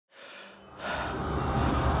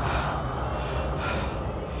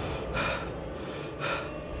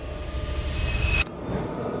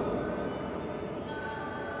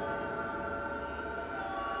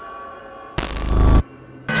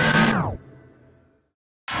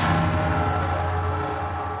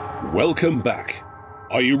Welcome back.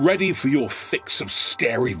 Are you ready for your fix of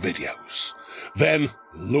scary videos? Then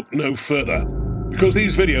look no further, because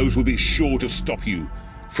these videos will be sure to stop you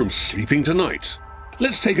from sleeping tonight.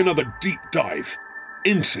 Let's take another deep dive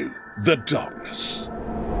into the darkness.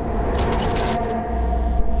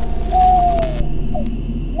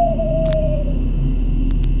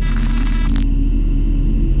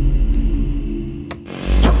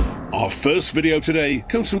 Our first video today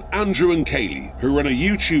comes from Andrew and Kaylee, who run a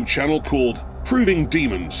YouTube channel called Proving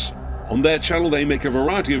Demons. On their channel they make a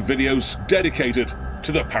variety of videos dedicated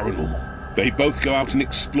to the paranormal. They both go out and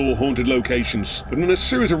explore haunted locations, but in a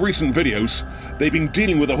series of recent videos they've been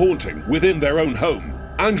dealing with a haunting within their own home.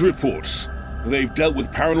 Andrew reports that they've dealt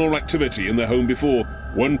with paranormal activity in their home before.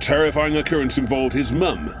 One terrifying occurrence involved his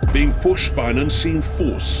mum being pushed by an unseen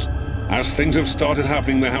force. As things have started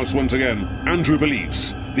happening in the house once again, Andrew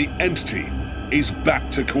believes the entity is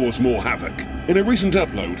back to cause more havoc. In a recent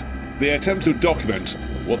upload, they attempt to document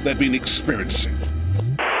what they've been experiencing. Did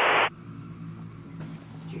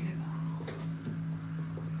you hear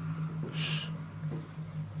that? Shh.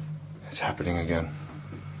 It's happening again.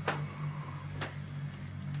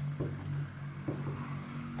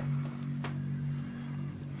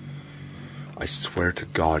 I swear to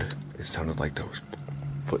God, it sounded like those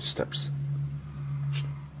footsteps. Shh.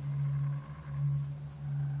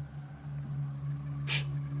 Shh.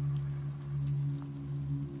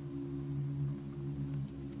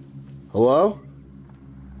 Hello?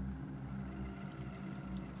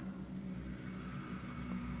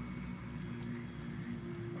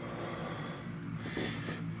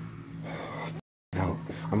 No,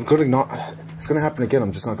 I'm gonna not. It's gonna happen again.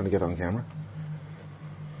 I'm just not gonna get on camera.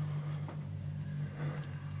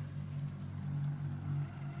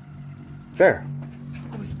 There.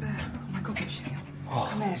 Oh, it's Bear. Oh my God, it's you. Oh,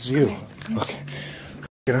 Come here. it's you. Come Okay.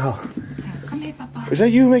 Fucking hell. here. Come here, Papa. Is that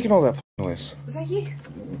you making all that noise? Was that you? You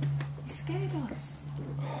scared us.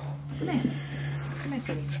 Come here. Come here,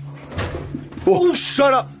 sweetie. Oh,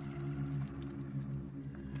 shut up!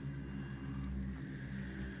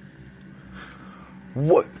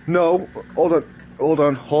 What? No. Hold on. Hold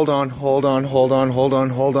on. Hold on. Hold on. Hold on. Hold on.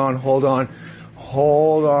 Hold on. Hold on.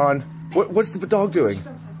 Hold on. What's the dog doing?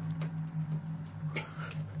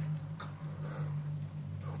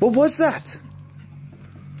 What was that?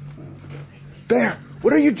 Bear,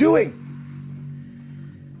 what are you doing?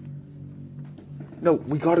 No,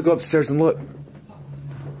 we gotta go upstairs and look.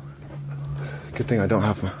 Good thing I don't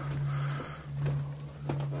have my...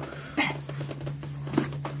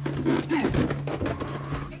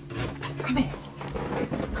 Come here.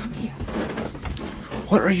 Come here.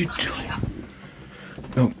 What are you doing?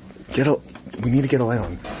 No, we need to get a light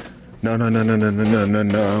on. No.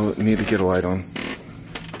 We need to get a light on.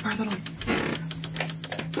 Where are the lights?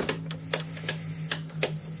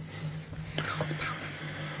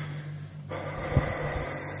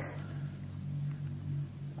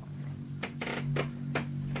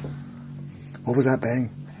 What was that bang?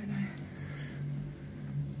 I don't know.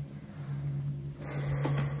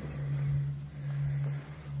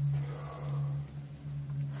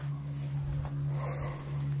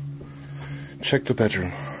 Check the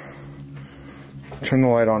bedroom. Turn the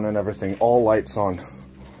light on and everything. All lights on.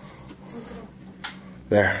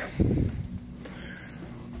 There.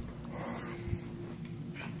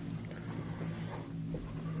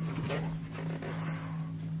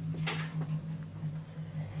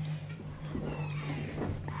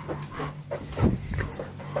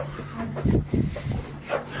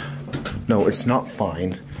 No, it's not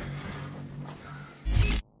fine.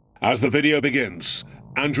 As the video begins,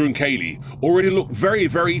 Andrew and Kaylee already look very,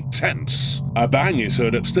 very tense. A bang is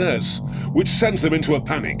heard upstairs, which sends them into a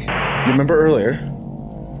panic. You remember earlier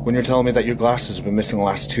when you're telling me that your glasses have been missing the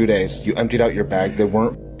last 2 days? You emptied out your bag, they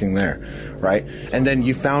weren't f***ing there, right? And then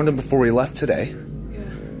you found them before we left today.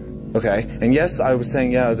 Yeah. Okay, and yes, I was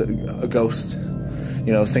saying, yeah, a ghost.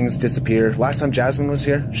 You know, things disappear. Last time Jasmine was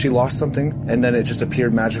here, she lost something, and then it just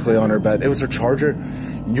appeared magically on her bed. It was her charger.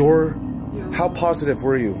 Yeah. How positive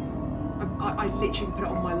were you? I literally put it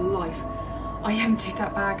on my life. I emptied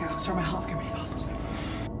that bag out. Sorry, my heart's going really fast.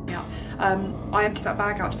 Yeah. I emptied that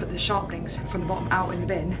bag out to put the sharpenings from the bottom out in the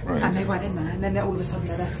bin, Right. and they went in there, and then all of a sudden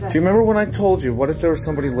they're there today. Do you remember when I told you, what if there was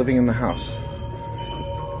somebody living in the house?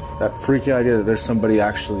 That freaky idea that there's somebody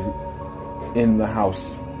actually in the house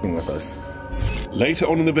f***ing with us. Later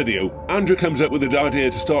on in the video, Andrew comes up with the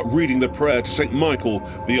idea to start reading the prayer to St. Michael,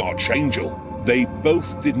 the Archangel. They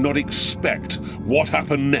both did not expect what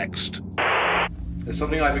happened next. It's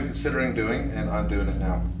something I've been considering doing, and I'm doing it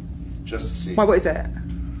now. Just to see. Why, what is it? A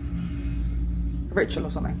ritual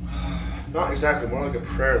or something? Not exactly, more like a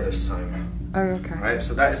prayer this time. Oh, okay. Right,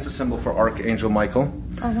 so that is the symbol for Archangel Michael.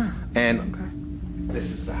 Oh, wow. And Okay.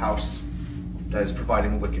 this is the house that is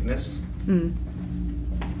providing wickedness.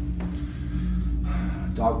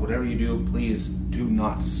 Dog, whatever you do, please do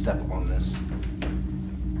not step on this.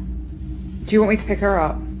 Do you want me to pick her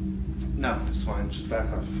up? No, it's fine. Just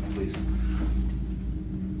back off, please.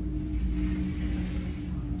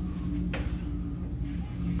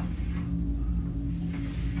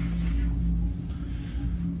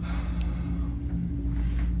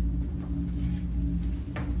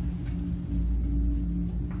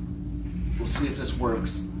 We'll see if this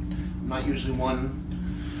works. I'm not usually one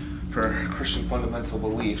for Christian fundamental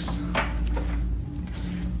beliefs.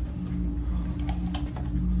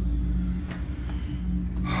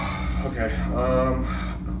 Okay,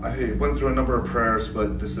 I went through a number of prayers,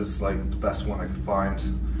 but this is like the best one I could find.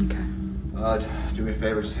 Okay. Do me a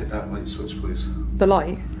favor, just hit that light switch, please. The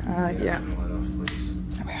light? Yeah. Turn the light off, please.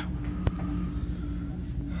 There we are.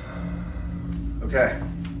 Okay.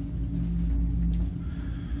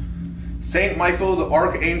 Saint Michael, the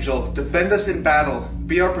Archangel, defend us in battle.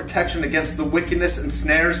 Be our protection against the wickedness and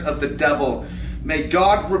snares of the devil. May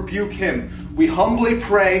God rebuke him. We humbly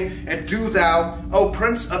pray, and do thou, O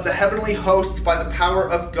Prince of the heavenly hosts, by the power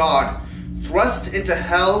of God, thrust into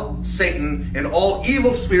hell Satan and all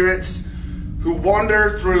evil spirits who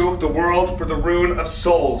wander through the world for the ruin of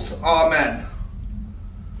souls. Amen.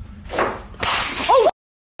 Oh,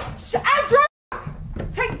 Andrew!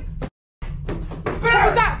 Take... What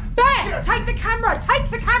was that? Bear! Take the camera! Take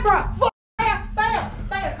the camera! Bear! Bear!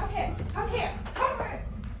 Bear! Come here! Come here! Come here!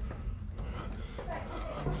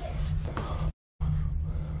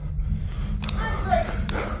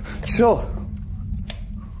 Chill.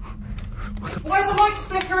 Why are the lights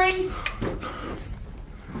flickering?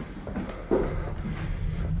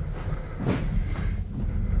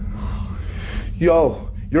 Yo,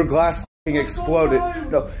 your glass exploded.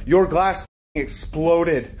 God, No, your glass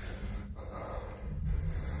exploded.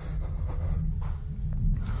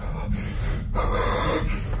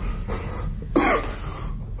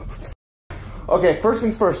 Okay, first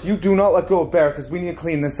things first, you do not let go of Bear because we need to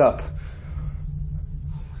clean this up.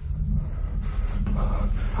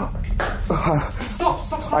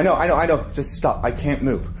 Stop. I know. Just stop. I can't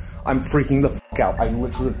move. I'm freaking the fuck out. I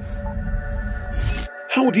literally...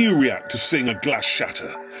 How would you react to seeing a glass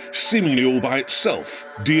shatter, seemingly all by itself?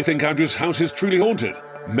 Do you think Andrew's house is truly haunted?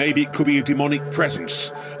 Maybe it could be a demonic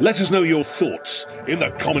presence. Let us know your thoughts in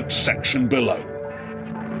the comment section below.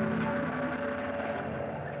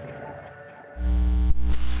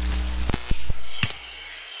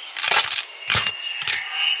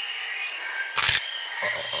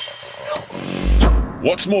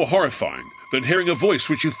 What's more horrifying than hearing a voice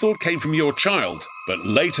which you thought came from your child, but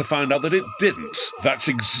later found out that it didn't? That's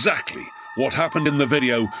exactly what happened in the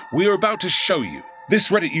video we are about to show you. This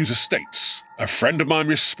Reddit user states, a friend of mine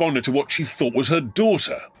responded to what she thought was her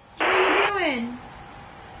daughter. What are you doing?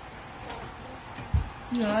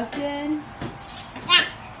 Nothing.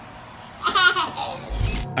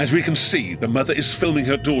 As we can see, the mother is filming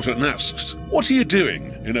her daughter and asks, "What are you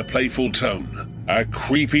doing?" in a playful tone. A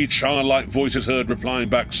creepy childlike voice is heard replying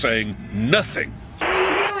back saying, "Nothing." What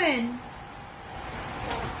are you doing?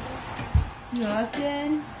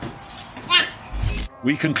 Nothing.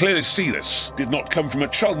 We can clearly see this did not come from a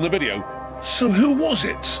child in the video. So who was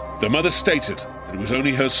it? The mother stated that it was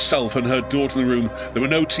only herself and her daughter in the room. There were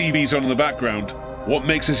no TVs on in the background. What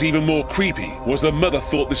makes this even more creepy was the mother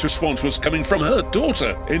thought this response was coming from her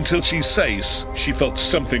daughter until she says she felt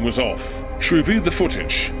something was off. She reviewed the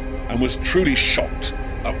footage and was truly shocked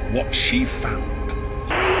at what she found.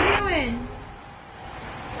 What are you doing?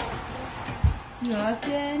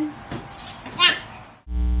 Nothing.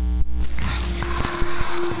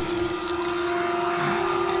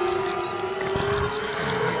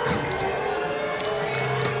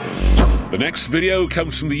 The next video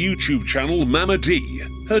comes from the YouTube channel Mama D.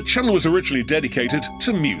 Her channel was originally dedicated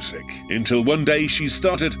to music, until one day she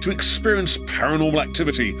started to experience paranormal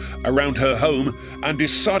activity around her home and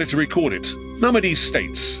decided to record it. Mama D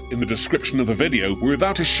states in the description of the video we're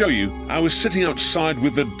about to show you, "I was sitting outside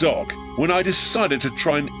with the dog when I decided to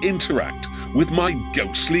try and interact with my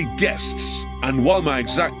ghostly guests. And while my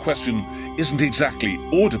exact question isn't exactly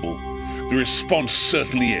audible, the response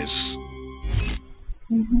certainly is."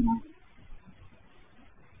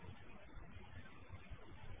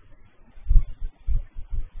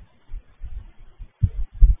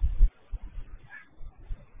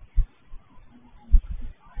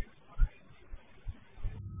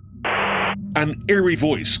 An eerie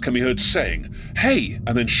voice can be heard saying, "Hey,"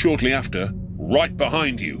 and then shortly after, "Right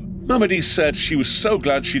behind you." Mamadi said she was so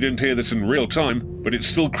glad she didn't hear this in real time, but it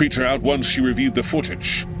still creeped her out once she reviewed the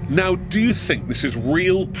footage. Now, do you think this is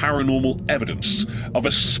real paranormal evidence of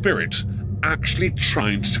a spirit actually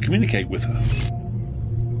trying to communicate with her?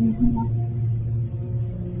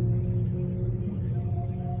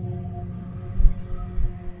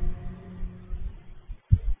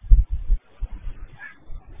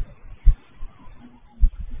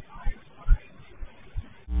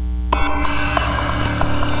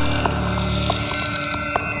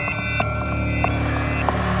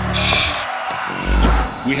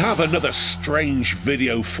 We have another strange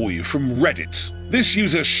video for you from Reddit. This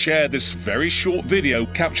user shared this very short video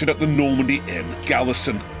captured at the Normandy Inn,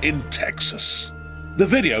 Galveston in Texas. The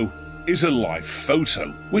video is a live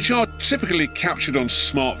photo, which are typically captured on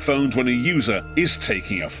smartphones when a user is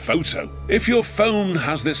taking a photo. If your phone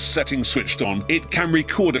has this setting switched on, it can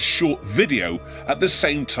record a short video at the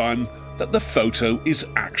same time that the photo is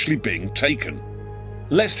actually being taken.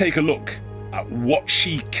 Let's take a look at what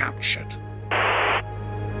she captured.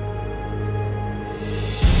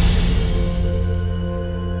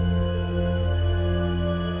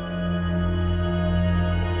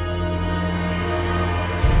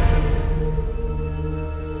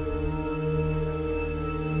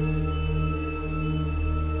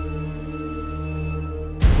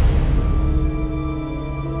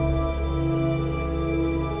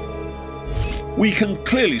 We can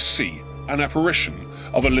clearly see an apparition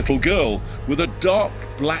of a little girl with a dark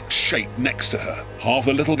black shape next to her. Half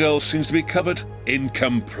the little girl seems to be covered in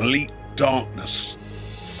complete darkness.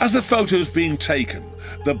 As the photo is being taken,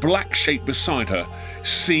 the black shape beside her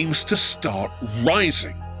seems to start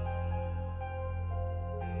rising.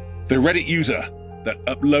 The Reddit user that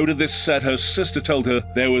uploaded this said her sister told her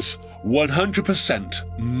there was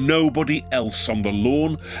 100% nobody else on the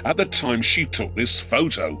lawn at the time she took this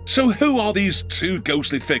photo. So who are these two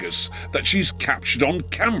ghostly figures that she's captured on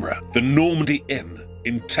camera? The Normandy Inn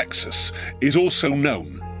in Texas is also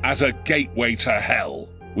known as a gateway to hell,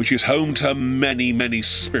 which is home to many, many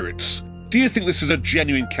spirits. Do you think this is a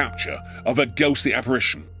genuine capture of a ghostly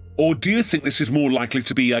apparition? Or do you think this is more likely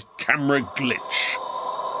to be a camera glitch?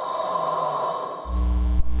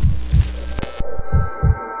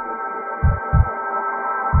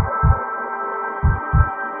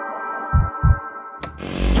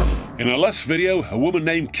 In a last video, a woman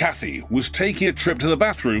named Kathy was taking a trip to the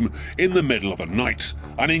bathroom in the middle of the night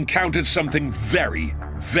and encountered something very,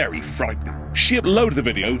 very frightening. She uploaded the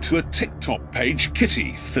video to a TikTok page,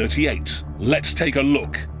 Kitty38. Let's take a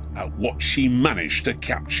look at what she managed to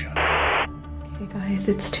capture. Hey guys,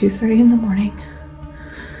 it's 2:30 in the morning.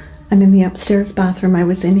 I'm in the upstairs bathroom. I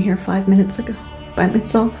was in here 5 minutes ago by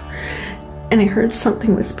myself and I heard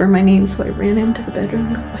something whisper my name, so I ran into the bedroom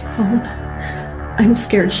and got my phone. I'm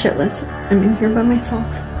scared shitless. I'm in here by myself.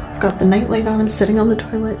 I've got the nightlight on. I'm sitting on the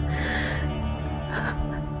toilet.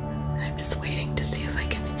 I'm just waiting to see if I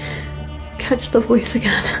can catch the voice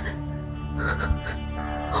again.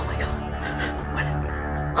 Oh my god.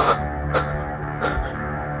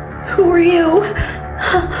 Who are you?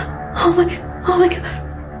 Oh my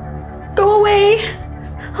god. Go away.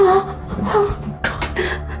 Oh god.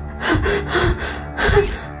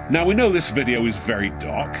 Now we know this video is very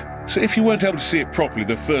dark, so if you weren't able to see it properly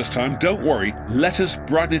the first time, don't worry, let us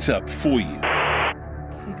brighten it up for you.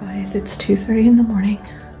 Hey guys, it's 2:30 in the morning.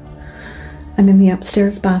 I'm in the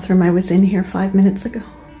upstairs bathroom. I was in here 5 minutes ago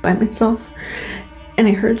by myself and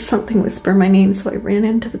I heard something whisper my name, so I ran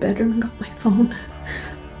into the bedroom and got my phone.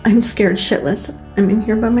 I'm scared shitless. I'm in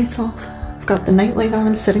here by myself. I've got the nightlight on.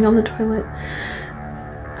 I'm sitting on the toilet.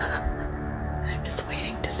 I'm just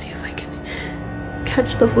waiting to see if I can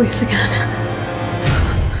catch the voice again.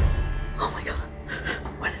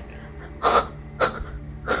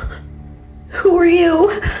 Who are you?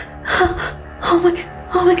 Oh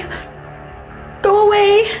my god. Go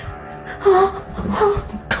away. Oh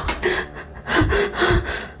god.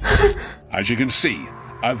 As you can see,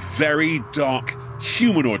 a very dark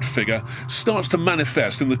humanoid figure starts to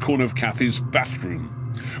manifest in the corner of Kathy's bathroom.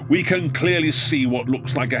 We can clearly see what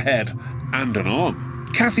looks like a head and an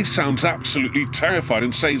arm. Kathy sounds absolutely terrified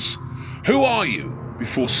and says, "Who are you?"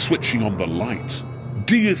 before switching on the light.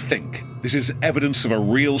 Do you think this is evidence of a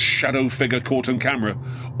real shadow figure caught on camera,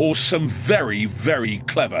 or some very, very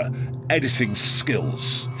clever editing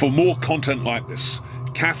skills? For more content like this,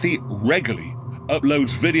 Kathy regularly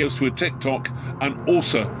uploads videos to her TikTok and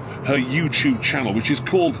also her YouTube channel, which is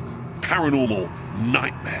called Paranormal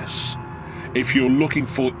Nightmares. If you're looking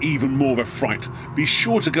for even more of a fright, be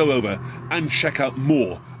sure to go over and check out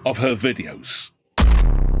more of her videos.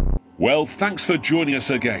 Well, thanks for joining us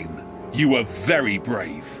again. You were very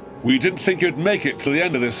brave. We didn't think you'd make it till the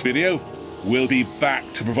end of this video. We'll be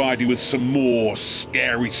back to provide you with some more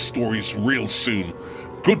scary stories real soon.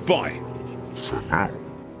 Goodbye for now.